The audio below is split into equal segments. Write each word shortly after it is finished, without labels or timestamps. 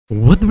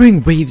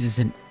Wuthering Waves is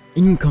an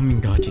incoming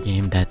gacha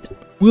game that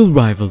will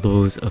rival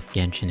those of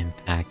Genshin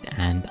Impact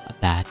and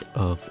that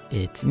of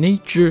its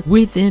nature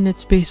within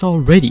its space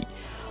already.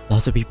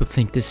 Lots of people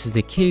think this is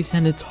the case,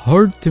 and it's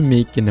hard to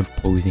make an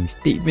opposing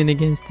statement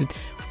against it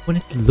when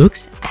it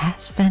looks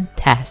as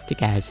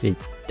fantastic as it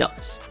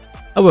does.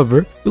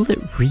 However, will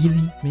it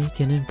really make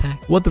an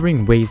impact?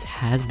 Wuthering Waves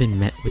has been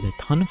met with a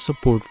ton of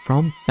support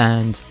from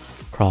fans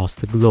across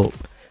the globe.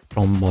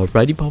 From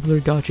already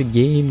popular gacha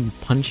game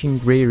Punching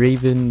Gray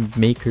Raven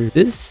maker,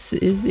 this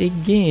is a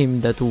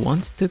game that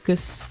once took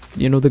us,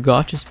 the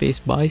gacha space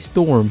by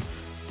storm,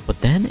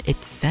 but then it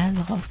fell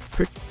off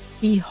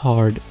pretty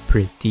hard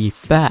pretty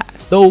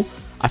fast. Though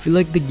I feel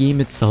like the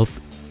game itself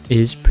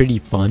is pretty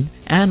fun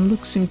and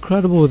looks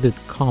incredible with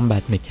its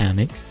combat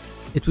mechanics.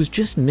 It was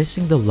just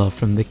missing the love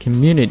from the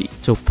community.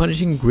 So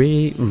Punching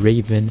Gray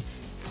Raven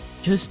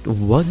just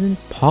wasn't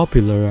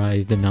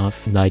popularized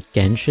enough like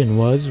Genshin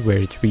was, where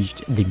it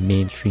reached the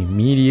mainstream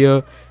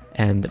media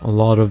and a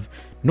lot of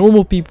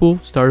normal people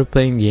started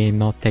playing the game,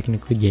 not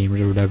technically gamers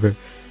or whatever,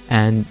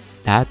 and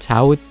that's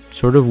how it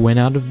sort of went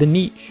out of the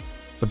niche.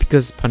 But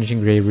because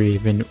Punching Gray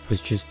Raven was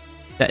just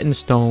set in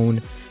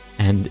stone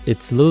and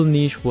its little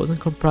niche wasn't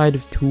comprised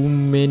of too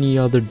many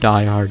other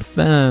diehard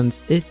fans,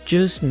 it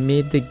just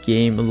made the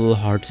game a little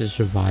hard to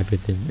survive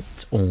within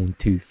its own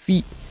 2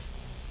 feet.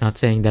 Not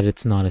saying that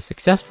it's not a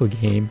successful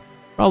game,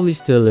 probably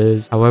still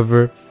is.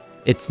 However,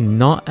 it's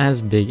not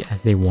as big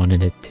as they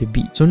wanted it to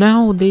be. So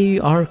now they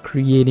are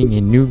creating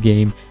a new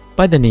game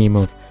by the name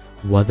of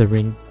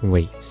Wuthering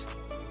Waves,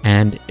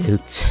 and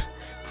it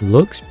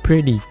looks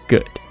pretty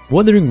good.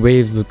 Wuthering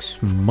Waves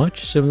looks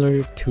much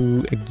similar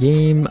to a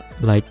game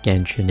like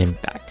Genshin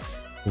Impact,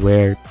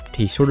 where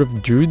they sort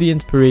of drew the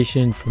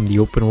inspiration from the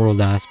open world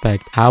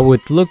aspect, how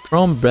it looked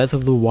from Breath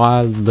of the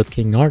Wild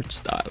looking art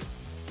style.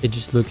 It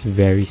just looks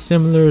very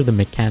similar, the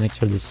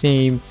mechanics are the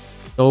same,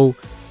 so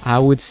I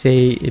would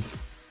say it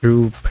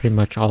drew pretty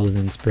much all of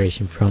the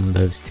inspiration from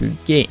those 2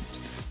 games.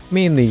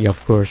 Mainly,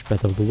 of course,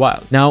 Breath of the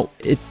Wild. Now,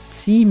 it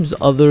seems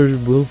others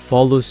will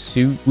follow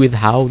suit with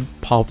how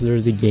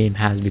popular the game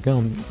has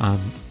become.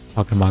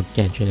 Talking about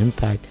Genshin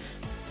Impact,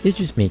 it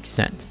just makes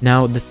sense.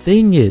 Now, the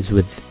thing is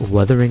with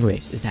Wuthering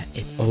Waves is that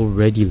it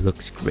already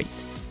looks great,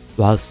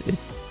 whilst it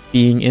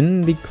being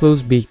in the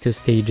closed beta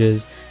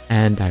stages,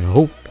 and I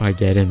hope I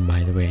get in,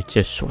 by the way,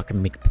 just so I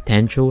can make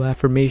potential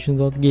affirmations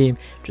on the game,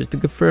 just to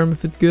confirm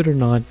if it's good or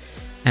not.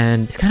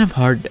 And it's kind of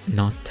hard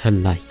not to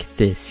like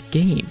this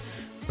game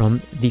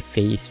from the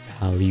face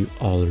value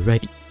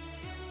already.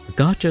 The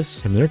gacha's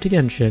similar to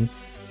Genshin,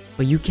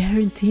 but you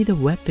guarantee the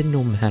weapon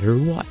no matter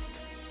what,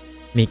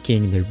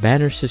 making their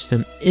banner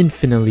system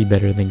infinitely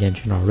better than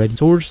Genshin already.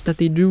 Source that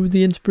they drew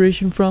the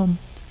inspiration from,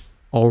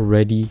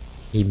 already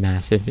a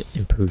massive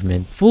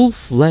improvement.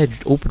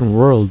 Full-fledged open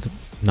world,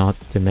 not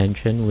to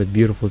mention, with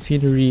beautiful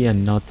scenery,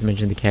 and not to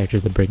mention the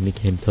characters that bring the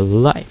game to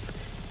life.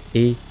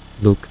 They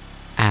look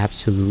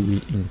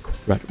absolutely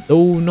incredible.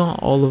 Though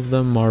not all of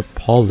them are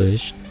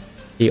polished,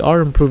 they are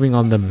improving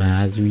on them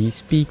as we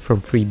speak from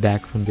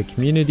feedback from the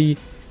community,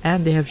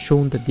 and they have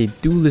shown that they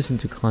do listen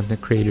to content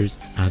creators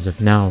as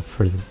of now,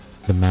 for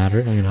the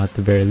matter, and at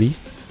the very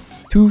least,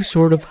 to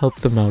sort of help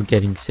them out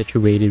getting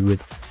situated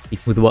with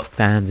what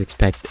fans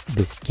expect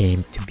this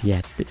game to be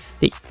at this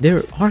state.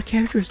 There are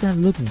characters that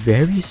look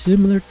very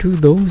similar to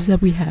those that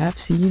we have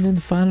seen in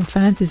the Final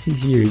Fantasy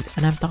series,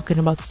 and I'm talking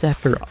about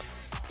Sephiroth.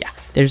 Yeah,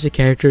 there's a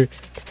character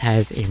that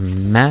has a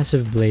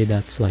massive blade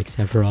that's like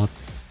Sephiroth,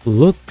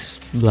 looks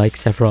like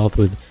Sephiroth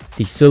with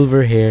the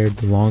silver hair,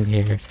 the long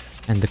hair,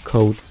 and the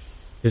coat,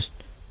 just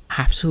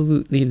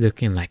absolutely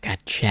looking like a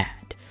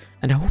Chad.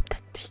 And I hope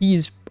that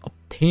he's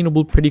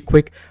obtainable pretty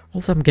quick,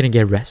 also I'm gonna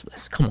get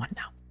restless. Come on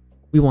now.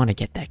 We want to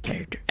get that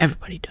character.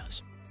 Everybody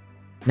does.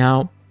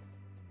 Now,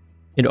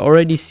 it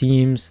already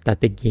seems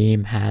that the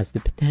game has the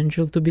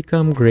potential to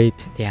become great.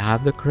 They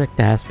have the correct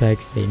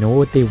aspects. They know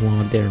what they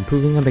want. They're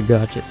improving on the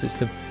gacha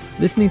system,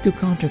 listening to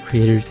content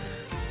creators.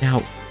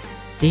 Now,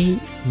 they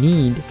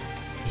need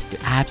is to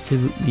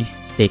absolutely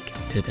stick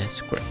to the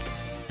script.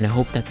 And I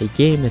hope that the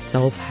game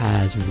itself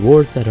has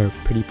rewards that are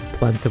pretty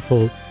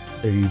plentiful,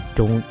 so you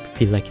don't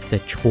feel like it's a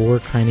chore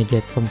trying to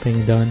get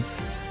something done,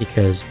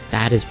 because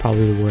that is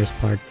probably the worst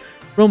part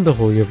from the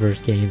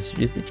Hoyoverse games.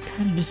 It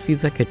kind of just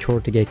feels like a chore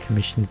to get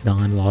commissions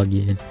done, log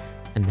in,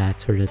 and that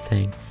sort of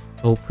thing.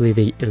 Hopefully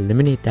they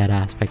eliminate that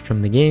aspect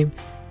from the game,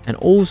 and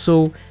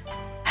also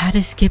add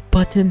a skip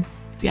button.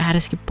 If you add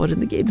a skip button,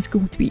 the game is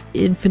going to be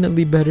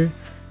infinitely better.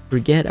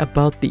 Forget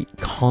about the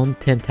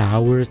content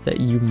hours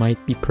that you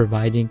might be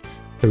providing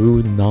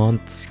through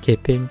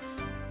non-skipping.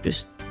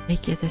 Just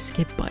make it a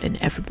skip button.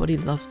 Everybody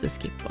loves the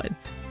skip button.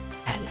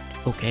 Add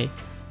it, okay?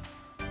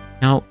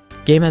 Now,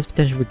 game has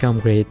potential to become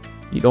great.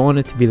 You don't want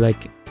it to be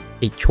like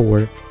a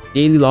chore.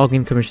 Daily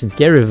login commissions,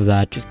 get rid of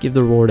that. Just give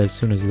the reward as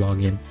soon as you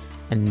log in,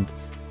 and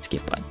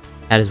skip button.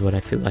 That is what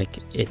I feel like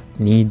it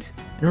needs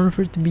in order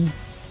for it to be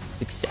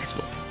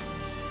successful.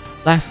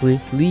 Lastly,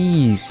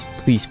 please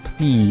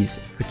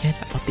forget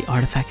about the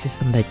artifact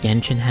system that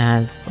Genshin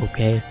has,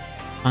 okay?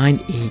 Find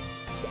a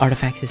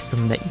artifact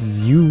system that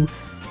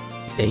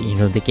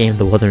the game,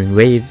 the Wuthering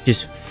Waves,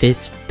 just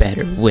fits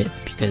better with,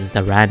 because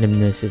the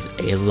randomness is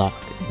a lot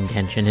in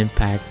Genshin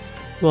Impact,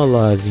 as well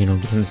as,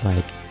 games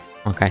like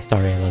Honkai Star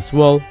Rail as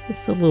well.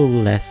 It's a little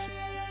less,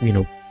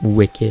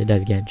 wicked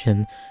as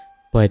Genshin,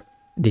 but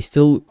they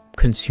still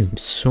consume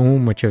so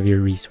much of your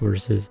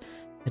resources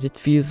that it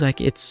feels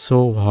like it's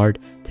so hard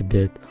to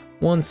build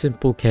one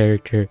simple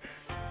character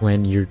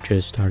when you're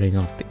just starting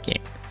off the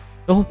game.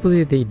 So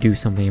hopefully they do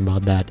something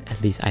about that.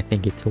 At least I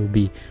think it will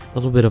be a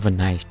little bit of a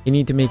nice. You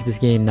need to make this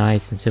game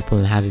nice and simple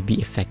and have it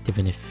be effective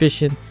and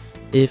efficient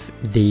if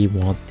they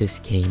want this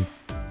game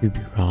to be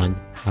run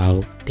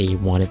how they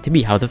want it to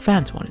be, how the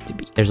fans want it to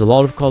be. There's a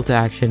lot of call to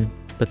action,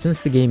 but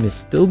since the game is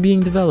still being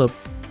developed,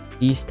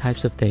 these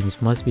types of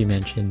things must be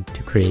mentioned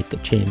to create the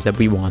change that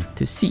we want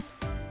to see.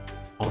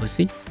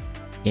 Obviously, the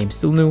game's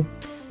still new.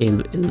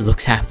 It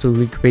looks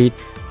absolutely great.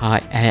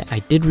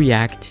 I did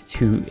react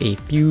to a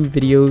few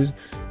videos,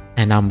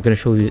 and I'm gonna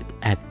show you it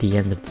at the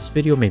end of this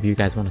video. Maybe you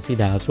guys want to see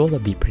that as well.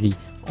 That'd be pretty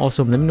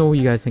awesome. Let me know what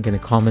you guys think in the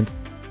comments.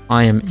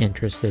 I am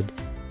interested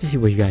to see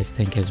what you guys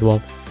think as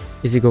well.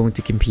 Is it going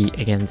to compete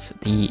against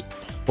the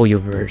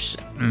Hoyoverse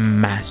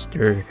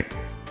Master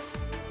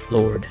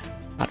Lord?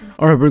 I don't know.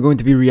 Alright, we're going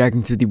to be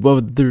reacting to the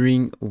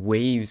Wuthering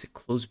Waves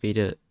closed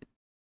beta.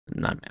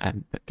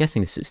 I'm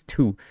guessing this is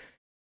 2.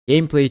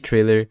 Gameplay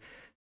trailer,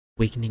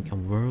 Awakening a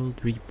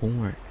World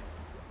Reborn.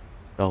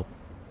 So,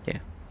 yeah.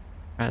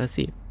 Alright, let's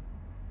see it.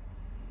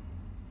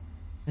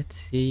 Let's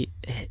see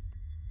it.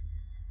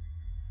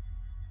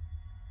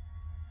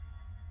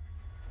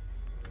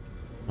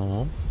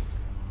 Oh.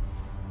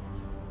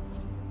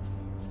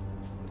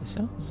 The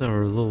sounds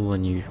are a little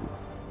unusual.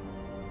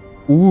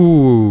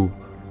 Ooh.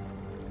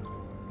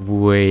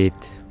 Wait.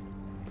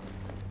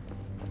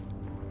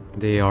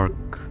 They are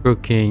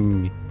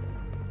cooking.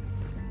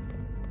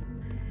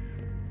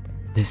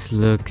 This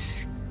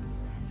looks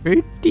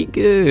pretty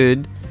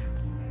good.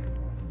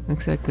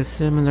 Looks like a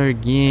similar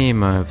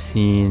game I've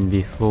seen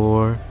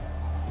before.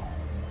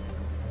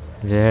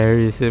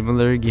 Very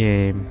similar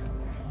game.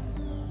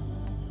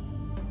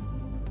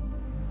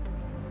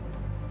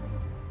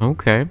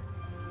 Okay.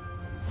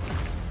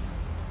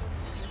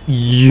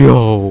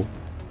 Yo.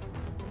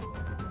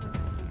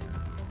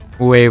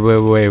 Wait.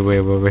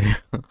 Hold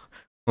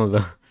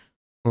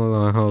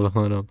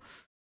on.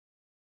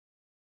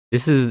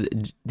 This is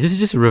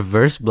just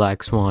reverse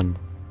Black Swan.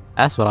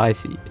 That's what I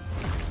see.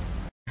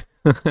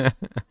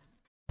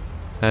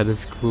 That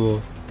is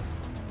cool.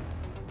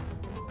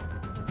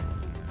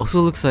 Also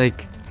looks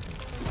like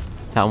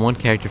that one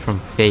character from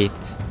Fate.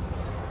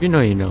 You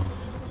know.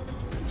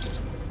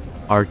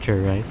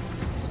 Archer, right?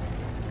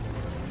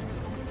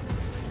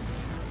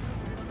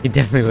 He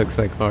definitely looks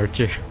like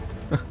Archer.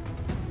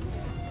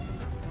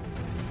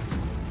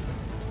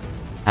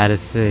 That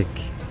is sick.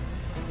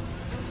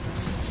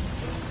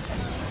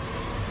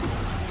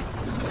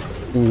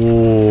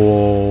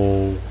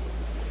 Whoa.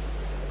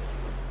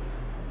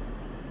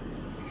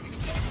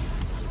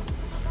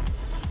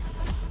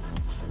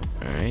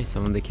 Alright,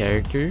 some of the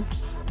characters.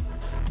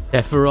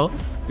 Sephiroth.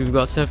 We've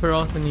got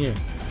Sephiroth in here.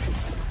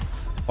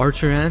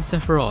 Archer and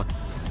Sephiroth.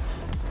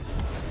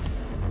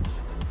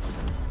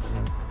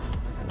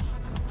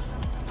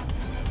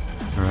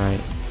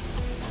 Alright.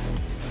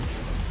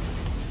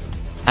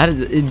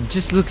 It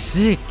just looks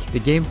sick. The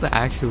gameplay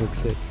actually looks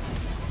sick.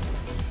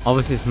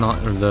 Obviously it's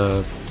not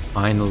the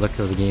final look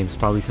of the game. It's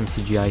probably some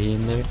CGI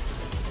in there.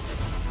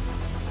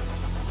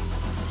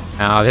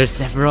 Oh, there's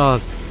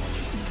Sephiroth.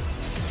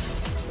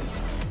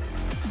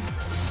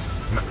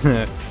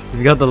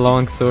 He's got the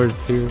long sword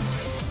too.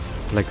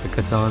 Like the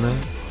katana.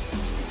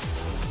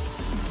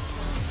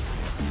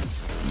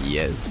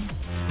 Yes.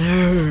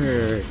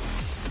 Sir.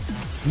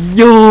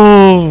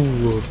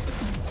 Yo!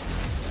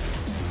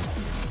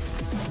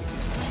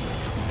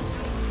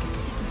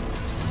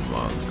 Oh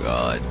my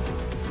god.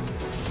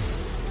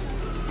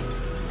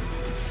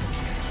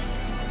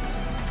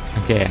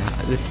 Okay,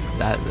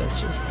 that's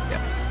just,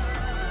 yeah.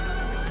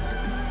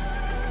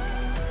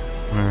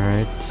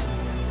 Alright.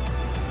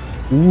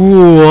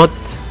 What?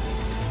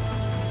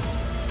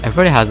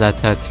 Everybody has that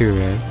tattoo,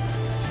 right?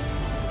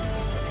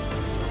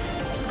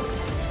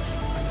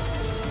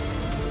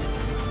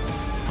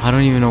 I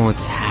don't even know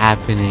what's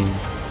happening.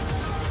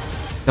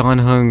 Don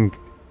Hung.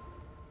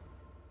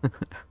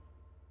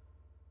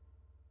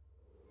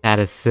 That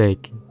is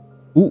sick.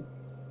 Ooh.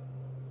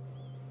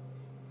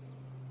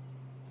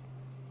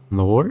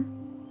 Lore?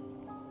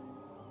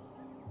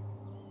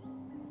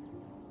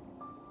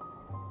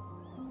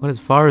 What is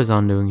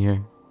Farazan doing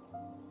here?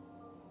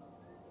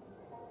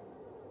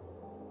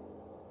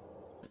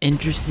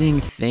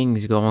 Interesting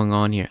things going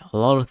on here. A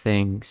lot of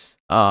things.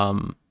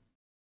 I'm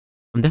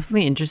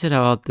definitely interested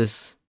about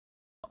this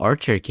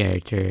Archer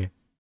character.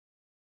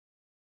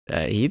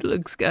 He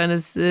looks kind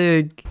of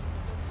sick.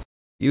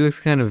 He looks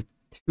kind of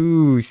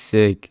too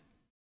sick.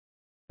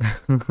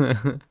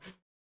 Dude,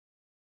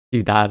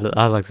 that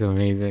looks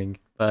amazing.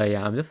 But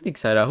yeah, I'm definitely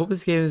excited. I hope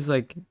this game is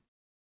like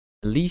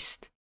at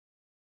least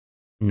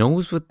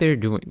knows what they're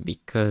doing,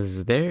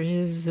 because there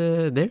is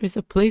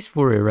a place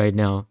for it right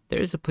now.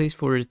 There is a place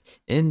for it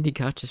in the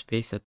gacha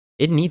space. That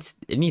it needs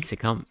to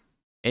come.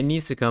 It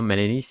needs to come, and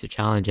it needs to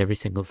challenge every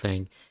single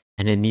thing,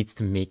 and it needs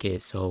to make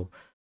it so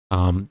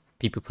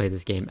people play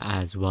this game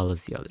as well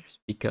as the others,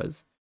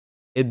 because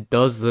it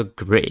does look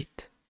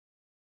great.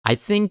 I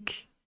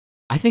think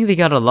they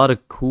got a lot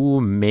of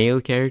cool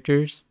male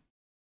characters.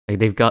 Like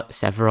they've got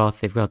Sephiroth,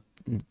 they've got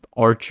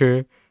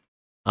Archer.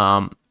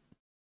 Um,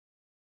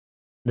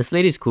 this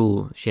lady's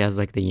cool. She has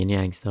like the yin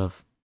yang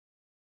stuff.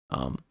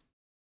 But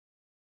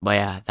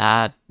yeah,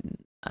 that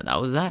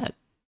was that.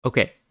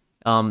 Okay.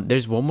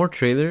 There's one more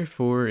trailer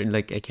for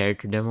like a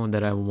character demo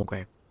that I won't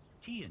grab.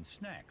 Tea and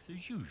snacks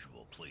as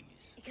usual, please.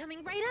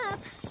 Coming right up.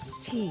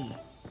 Tea,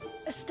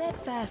 a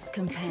steadfast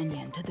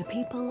companion to the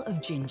people of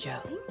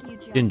Jinzhou.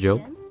 Thank you,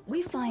 Jinzhou.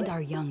 We find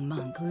our young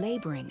monk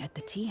laboring at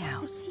the tea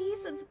house.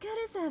 He's as good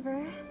as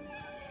ever.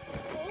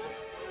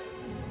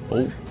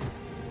 Oh.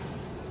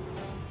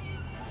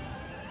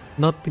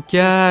 Not the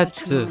cat.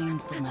 Such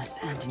mindfulness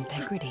and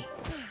integrity.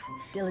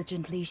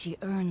 Diligently she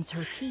earns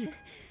her keep,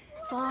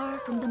 far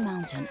from the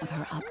mountain of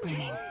her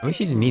upbringing. I wish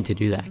she didn't need to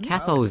do that.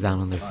 Cats always down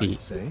on their I'd feet.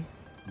 say,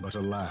 but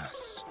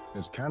alas,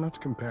 it cannot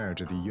compare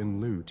to the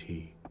youll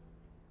tea.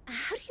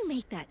 How do you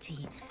make that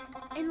tea?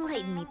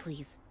 Enlighten me,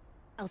 please.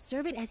 I'll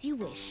serve it as you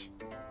wish.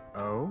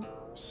 Oh,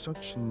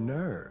 such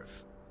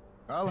nerve.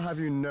 I'll have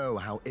you know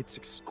how its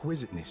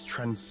exquisiteness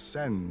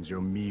transcends your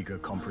meager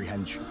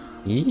comprehension.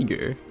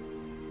 Eager.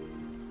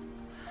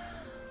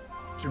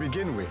 To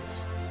begin with,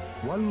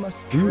 one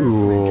must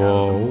carefully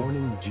gather the Ooh.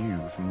 morning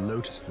dew from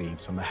lotus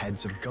leaves on the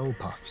heads of gull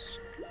puffs,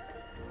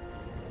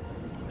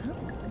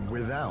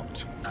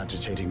 without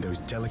agitating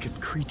those delicate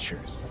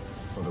creatures,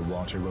 for the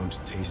water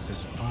won't taste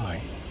as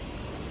fine.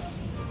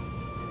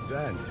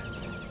 Then,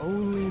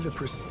 only the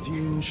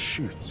pristine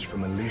shoots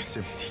from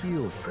elusive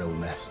teal frill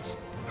nests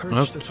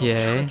perched atop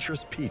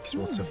treacherous peaks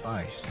will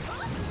suffice.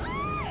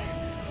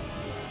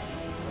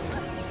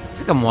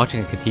 It's like I'm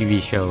watching like a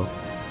TV show.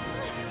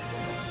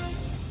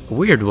 A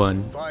weird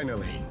one.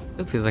 Finally,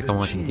 It feels like I'm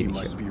watching a tea TV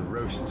must show. be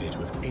roasted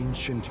with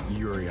ancient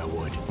Uria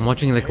wood. I'm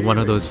watching like one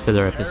of those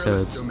filler Hailing from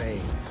perilous episodes.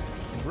 domains,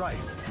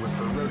 rife with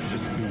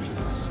ferocious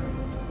beasts.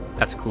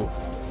 That's cool.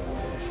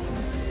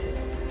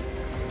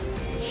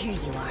 Here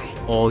you are.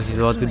 Oh, she's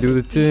about to do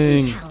the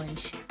Decent thing.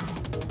 challenge.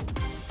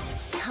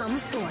 Come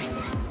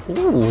forth.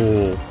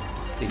 Ooh.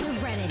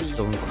 Serenity.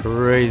 Going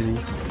crazy.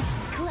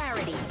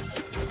 Clarity.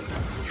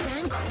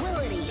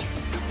 Tranquility.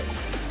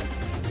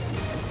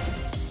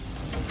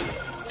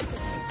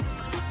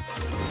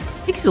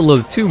 I think it's a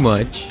little too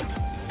much.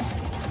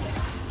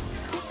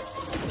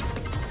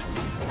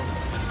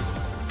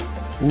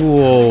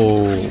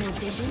 Whoa. Final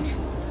vision.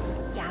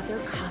 Gather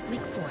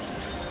cosmic force.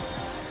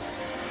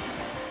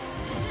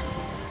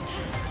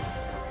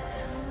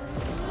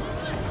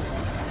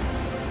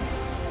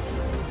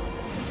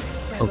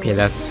 Okay,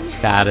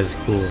 that is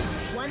cool.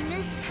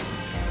 Oneness.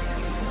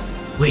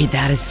 Wait,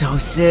 that is so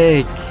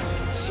sick.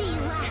 She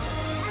lasts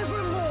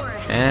evermore.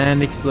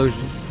 And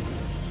explosion.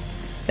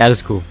 That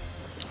is cool.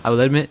 I will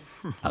admit,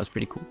 that was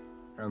pretty cool.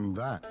 And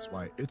that's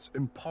why it's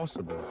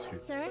impossible to...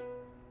 Sir,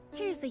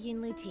 here's the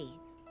Yunlu tea,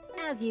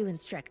 as you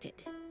instructed.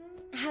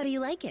 How do you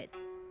like it?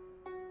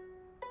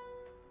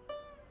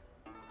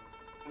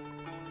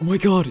 Oh my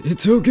god,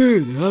 it's so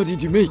good. How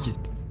did you make it?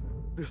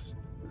 This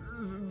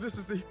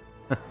is the...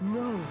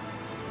 No!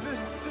 This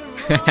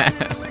divine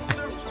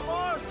elixir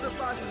far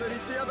surpasses any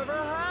tea I've ever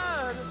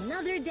had!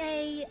 Another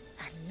day,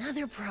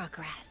 another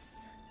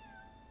progress.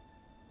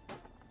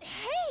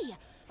 Hey!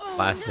 Oh,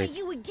 Classic. not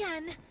you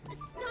again!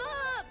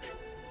 Stop!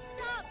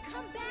 Stop!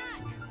 Come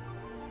back!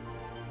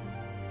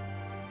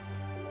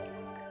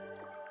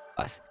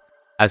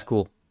 That's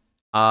cool.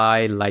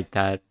 I like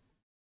that.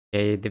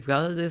 Okay, they've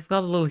got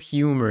a little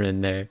humor in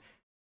there.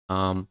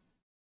 Yeah,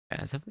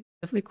 it's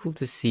definitely cool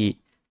to see.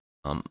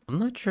 I'm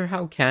not sure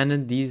how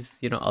canon these,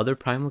 other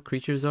primal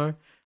creatures are.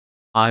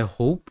 I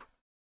hope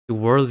the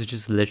world is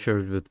just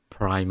littered with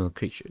primal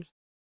creatures.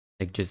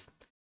 Like just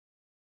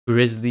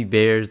grizzly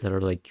bears that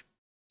are like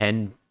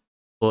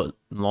 10-foot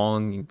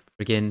long,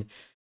 freaking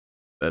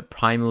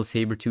primal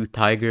saber-toothed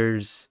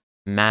tigers,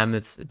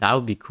 mammoths. That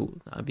would be cool.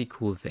 That would be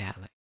cool if they had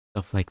like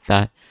stuff like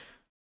that.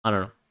 I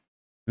don't know.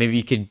 Maybe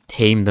you could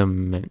tame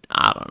them, and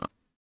I don't know.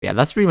 Yeah,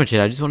 that's pretty much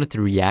it. I just wanted to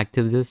react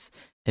to this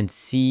and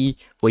see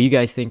what you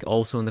guys think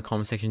also in the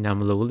comment section down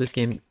below. Will this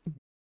game,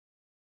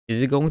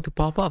 is it going to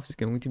pop off? Is it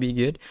going to be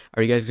good?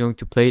 Are you guys going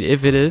to play it?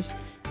 If it is,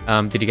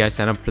 did you guys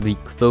sign up for the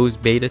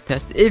closed beta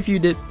test? If you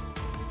did,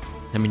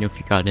 let me know if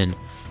you got in.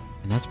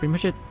 And that's pretty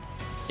much it.